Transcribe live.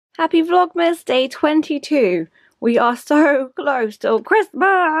Happy Vlogmas Day 22. We are so close to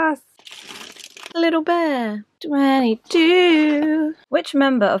Christmas. Little bear. 22. Which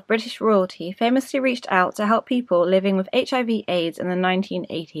member of British royalty famously reached out to help people living with HIV/AIDS in the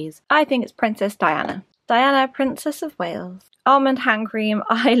 1980s? I think it's Princess Diana. Diana, Princess of Wales. Almond hand cream.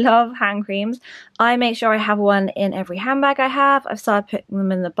 I love hand creams. I make sure I have one in every handbag I have. I've started putting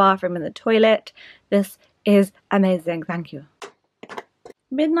them in the bathroom and the toilet. This is amazing. Thank you.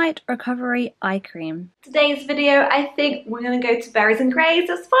 Midnight Recovery Eye Cream. Today's video, I think we're going to go to Berries and Greys.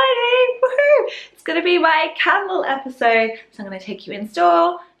 It's Friday! Woohoo! It's going to be my candle episode. So I'm going to take you in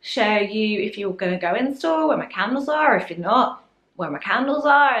store, show you if you're going to go in store, where my candles are, if you're not, where my candles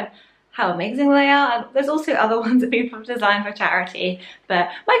are, and how amazing they are. And there's also other ones that people have designed for charity, but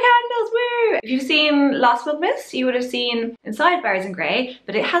my candles, woo! If you've seen last Vlogmas, you would have seen inside Berries and Grey,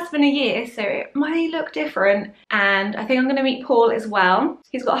 but it has been a year, so it might look different. And I think I'm going to meet Paul as well.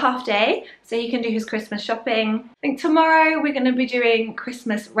 He's got a half day, so he can do his Christmas shopping. I think tomorrow we're going to be doing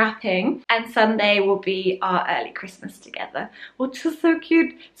Christmas wrapping, and Sunday will be our early Christmas together, which is so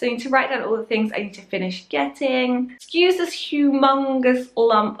cute. So I need to write down all the things I need to finish getting. Excuse this humongous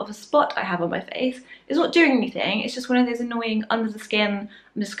lump of a spot I have on my face. It's not doing anything, it's just one of those annoying under the skin.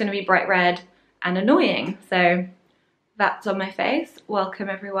 I'm just going to be bright red and annoying. So that's on my face. Welcome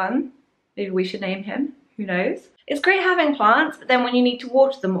everyone. Maybe we should name him, who knows. It's great having plants, but then when you need to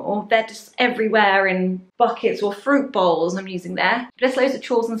water them all, they're just everywhere in buckets or fruit bowls I'm using there. There's loads of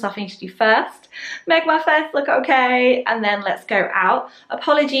chores and stuff I need to do first. Make my face look okay, and then let's go out.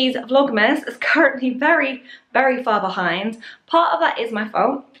 Apologies, Vlogmas is currently very, very far behind. Part of that is my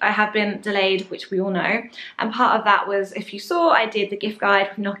fault. I have been delayed, which we all know. And part of that was, if you saw, I did the gift guide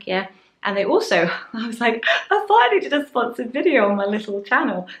with Nokia. And they also, I was like, I finally did a sponsored video on my little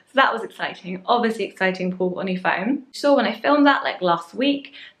channel. So that was exciting. Obviously exciting, Paul on your phone. So when I filmed that like last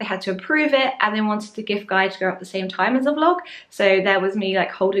week, they had to approve it and they wanted the gift guide to go up at the same time as a vlog. So there was me like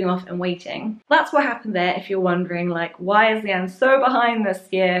holding off and waiting. That's what happened there if you're wondering like, why is Leanne so behind this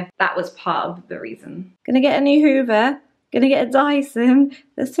year? That was part of the reason. Gonna get a new Hoover, gonna get a Dyson.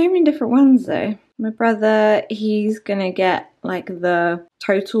 There's so many different ones though. My brother, he's gonna get like the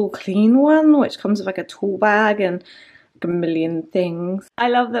Total Clean one, which comes with like a tool bag and like a million things. I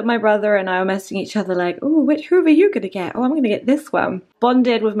love that my brother and I are messaging each other like, oh, which Hoover are you gonna get? Oh, I'm gonna get this one.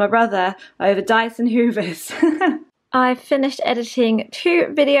 Bonded with my brother over Dyson Hoovers. I've finished editing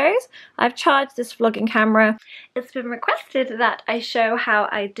 2 videos. I've charged this vlogging camera. It's been requested that I show how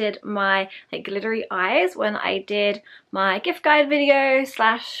I did my like glittery eyes when I did my gift guide video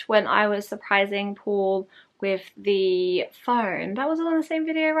 / when I was surprising Paul with the phone. That was all in the same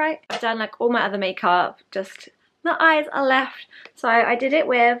video, right? I've done like all my other makeup, just the eyes are left. So I did it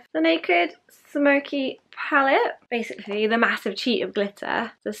with the Naked Smoky palette. Basically the massive cheat of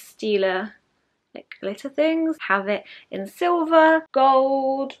glitter, the Steeler like glitter things. Have it in silver,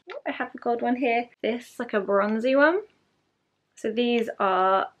 gold. I have the gold one here. This like a bronzy one. So these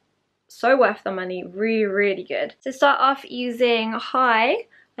are so worth the money, really, really good. To start off using High,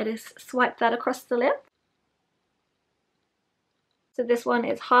 I just swipe that across the lip. So this one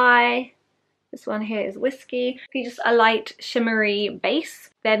is High, this one here is Whiskey. Just a light shimmery base,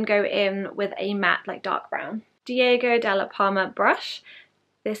 then go in with a matte like dark brown. Diego Della Palma brush.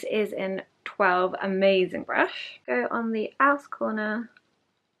 This is in 12, amazing brush. Go on the outer corner,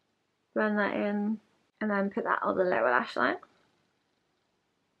 blend that in, and then put that on the lower lash line.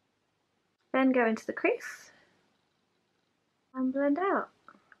 Then go into the crease and blend out.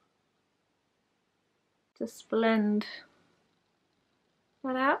 Just blend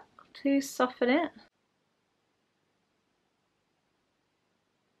that out to soften it.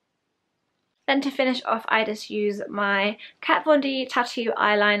 Then to finish off, I just use my Kat Von D tattoo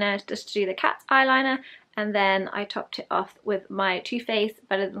eyeliner just to do the cat's eyeliner, and then I topped it off with my Too Faced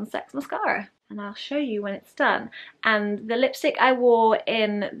Better Than Sex mascara. And I'll show you when it's done. And the lipstick I wore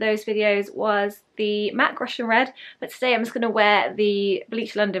in those videos was the matte Russian Red, but today I'm just going to wear the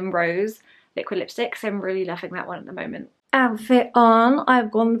Bleach London Rose liquid lipstick, so I'm really loving that one at the moment. Outfit on,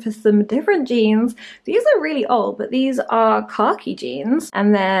 I've gone for some different jeans. These are really old, but these are khaki jeans.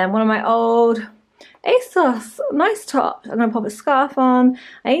 And then one of my old ASOS nice top. I'm gonna pop a scarf on.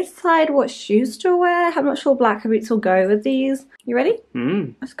 I need to decide what shoes to wear. I'm not sure black boots will go with these. You ready?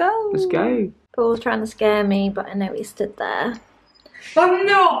 Let's go. Let's go. Paul's trying to scare me, but I know he stood there. I'm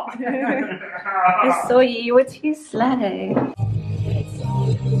not! I saw you, you were too slay.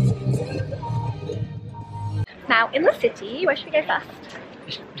 Now in the city, where should we go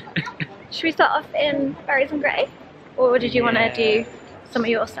first? Should we start off in Berries and Grey? Or did you want to do some of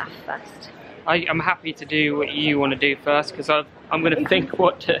your stuff first? I'm happy to do what you want to do first, because I'm gonna think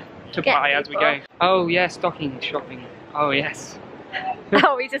what to buy as we go. Oh yeah, stocking shopping. Oh yes.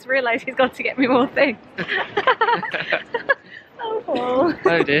 Oh, we just realised he's got to get me more things. Oh, Paul.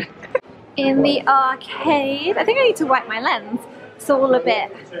 Oh dear. In the arcade, I think I need to wipe my lens. It's all a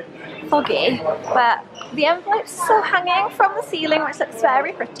bit foggy, but the envelope's still hanging from the ceiling, which looks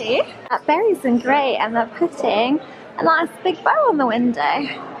very pretty. That berries and grey, and they're putting a nice big bow on the window.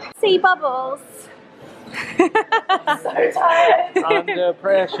 See bubbles. So tired. Under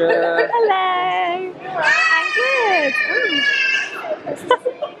pressure. Hello. I'm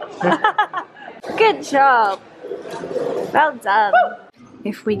good. Good job. Well done.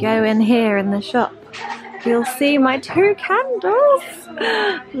 If we go in here in the shop, you'll see my 2 candles.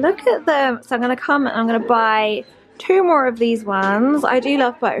 Look at them. So I'm going to come and I'm going to buy 2 more of these ones. I do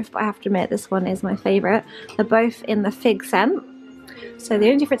love both, but I have to admit this one is my favourite. They're both in the fig scent. So the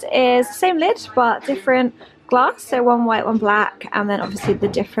only difference is the same lid but different glass. So one white, one black, and then obviously the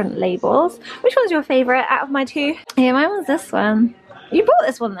different labels. Which one's your favourite out of my 2? Yeah, mine was this one. You bought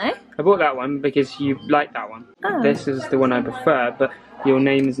this one though? I bought that one because you like that one. Oh. This is the one I prefer, but your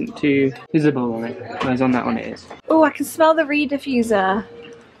name isn't too visible on it. Whereas on that one it is. Oh, I can smell the reed diffuser.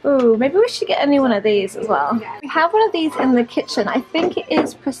 Oh, maybe we should get a new one of these as well. We have one of these in the kitchen. I think it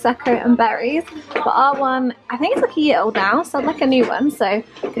is Prosecco and berries, but our one, I think it's like a year old now, so I'd like a new one. So I'm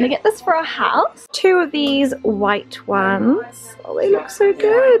gonna get this for our house. 2 of these white ones. Oh, they look so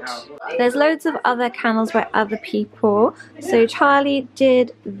good. There's loads of other candles by other people. So Charlie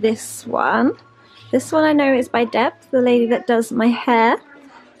did this one. This one I know is by Deb, the lady that does my hair.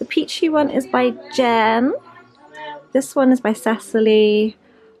 The peachy one is by Jen. This one is by Cecily.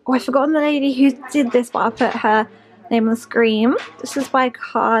 Oh, I've forgotten the lady who did this, but I'll put her name on the screen. This is by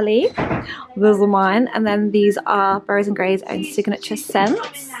Carly. Those are mine. And then these are Berries and Grey's own signature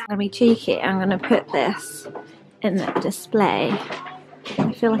scents. I'm going to be cheeky. I'm going to put this in the display.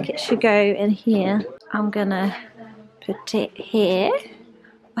 I feel like it should go in here. I'm going to put it here.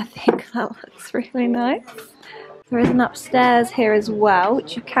 I think that looks really nice. There is an upstairs here as well,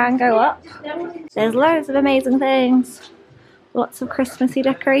 which you can go up. There's loads of amazing things. Lots of Christmassy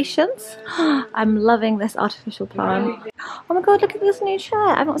decorations. I'm loving this artificial plant. Oh my god, look at this new chair.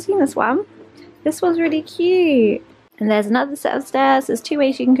 I've not seen this one. This one's really cute. And there's another set of stairs. There's 2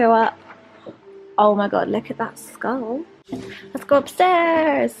 ways you can go up. Oh my god, look at that skull. Let's go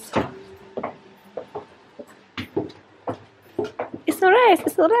upstairs. It's so nice,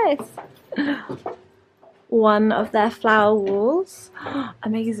 it's so nice. One of their flower walls.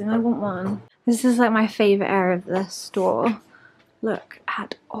 Amazing, I want one. This is like my favourite area of the store. Look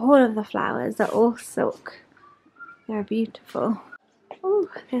at all of the flowers, they're all silk. They're beautiful. Oh,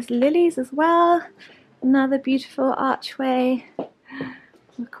 there's lilies as well. Another beautiful archway.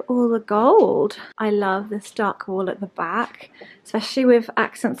 Look at all the gold. I love this dark wall at the back, especially with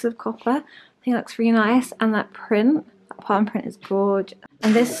accents of copper. I think it looks really nice, and that print, that palm print is gorgeous.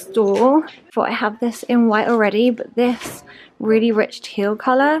 And this store, I thought I have this in white already, but this really rich teal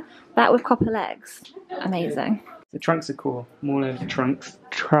colour, that with copper legs, amazing. The trunks are cool. I'm all over the trunks.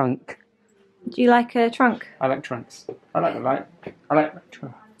 Trunk. Do you like a trunk? I like trunks. I like the light. I like the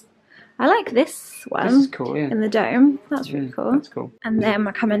trunk. I like this one. This is cool, yeah. In the dome. That's really cool. That's cool. And then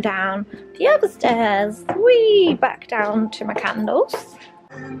we're coming down the other stairs. Whee! Back down to my candles.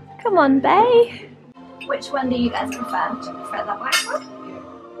 Come on, bae. Which one do you guys prefer? Do you prefer the black one?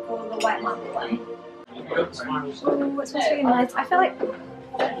 Or the white marble one? Oh, this one's really nice. I feel like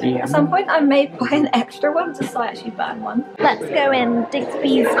Yeah. at some point I may buy an extra one just so I actually burn one. Let's go in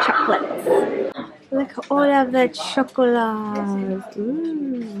Digby's chocolates. Look at all of the chocolates.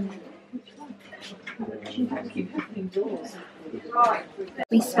 Ooh.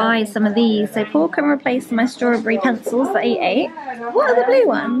 We spied some of these, so Paul can replace my strawberry pencils that he ate. What are the blue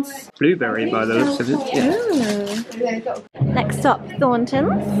ones? Blueberry by the looks of it. Yeah. Ooh. Next stop,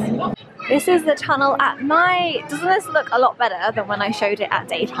 Thornton's. This is the tunnel at night. Doesn't this look a lot better than when I showed it at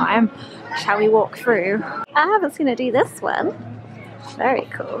daytime? Shall we walk through? I haven't seen it do this one. Very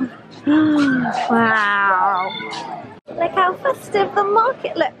cool. Wow. Look how festive the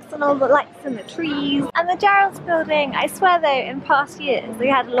market looks and all the lights and the trees. And the Gerald's building, I swear though, in past years they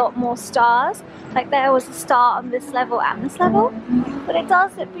had a lot more stars. Like there was a star on this level and this level. But it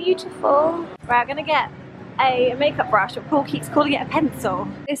does look beautiful. We're gonna get a makeup brush, but Paul keeps calling it a pencil.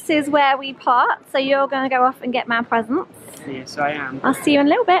 This is where we part, so you're gonna go off and get my presents. Yes, I am. I'll see you in a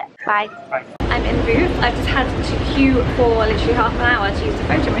little bit. Bye. Bye. I'm in booth. I've just had to queue for literally half an hour to use the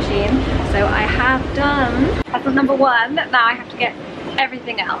photo machine. So I have done present number 1. Now I have to get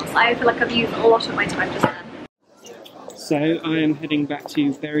everything else. I feel like I've used a lot of my time just then. So I am heading back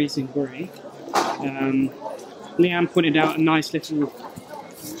to Berries and Grey. Leanne pointed out a nice little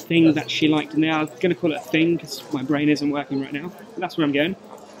thing that she liked in there. I was going to call it a thing because my brain isn't working right now. But that's where I'm going.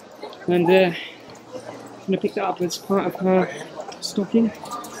 And I'm going to pick that up as part of her stocking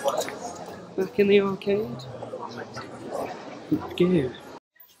back in the arcade. Let's go.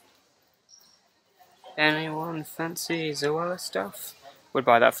 Anyone fancy Zoella stuff? Would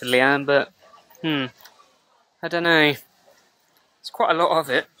buy that for Leanne, but I don't know. It's quite a lot of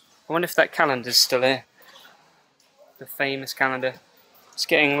it. I wonder if that calendar's still here. The famous calendar. Just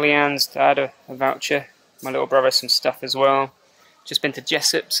getting Leanne's dad a voucher. My little brother some stuff as well. Just been to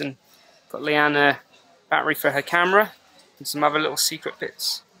Jessop's and got Leanne a battery for her camera and some other little secret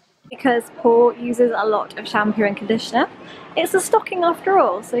bits. Because Paul uses a lot of shampoo and conditioner. It's a stocking after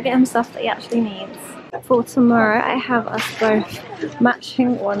all, so get him stuff that he actually needs. For tomorrow I have us both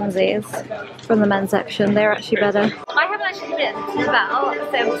matching onesies from the men's section. They're actually better. I haven't actually been to the belt,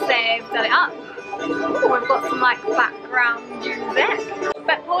 so they've done it up. We've got some like background music.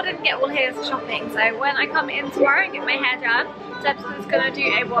 But Paul didn't get all his shopping, so when I come in tomorrow and get my hair done, Deb's going to do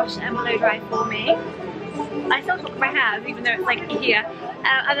a wash and blow dry for me. I still talk my hair, even though it's like here.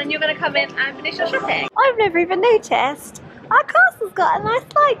 And then you're going to come in and finish your shopping. I've never even noticed. Our castle's got a nice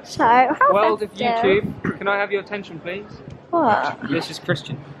slideshow. How World of YouTube, can I have your attention please? What? This is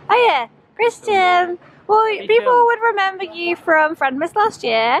Christian. Oh yeah, Christian. Well, people would remember you from Friendmas last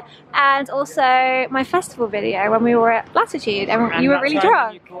year, and also my festival video when we were at Latitude, and you were really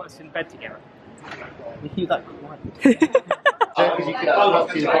drunk. You caught us in bed together. You that quiet.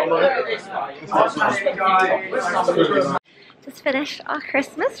 Just finished our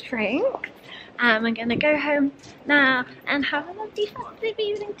Christmas drink. We're gonna go home now and have a lovely festive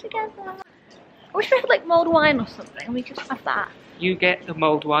evening together. I wish we had like mulled wine or something and we could have that. You get the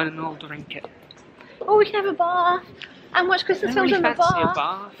mulled wine and I'll drink it. Or we can have a bath and watch Christmas films in the bath. A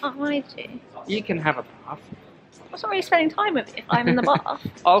bath. Oh, I do. You can have a bath. I'm not really spending time with you if I'm in the bath.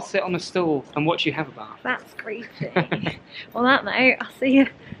 I'll sit on a stool and watch you have a bath. That's creepy. On that note, I'll see you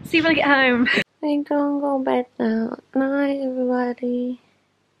when I get home. I'm gonna go bed now. Night, everybody.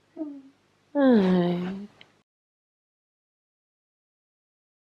 Night.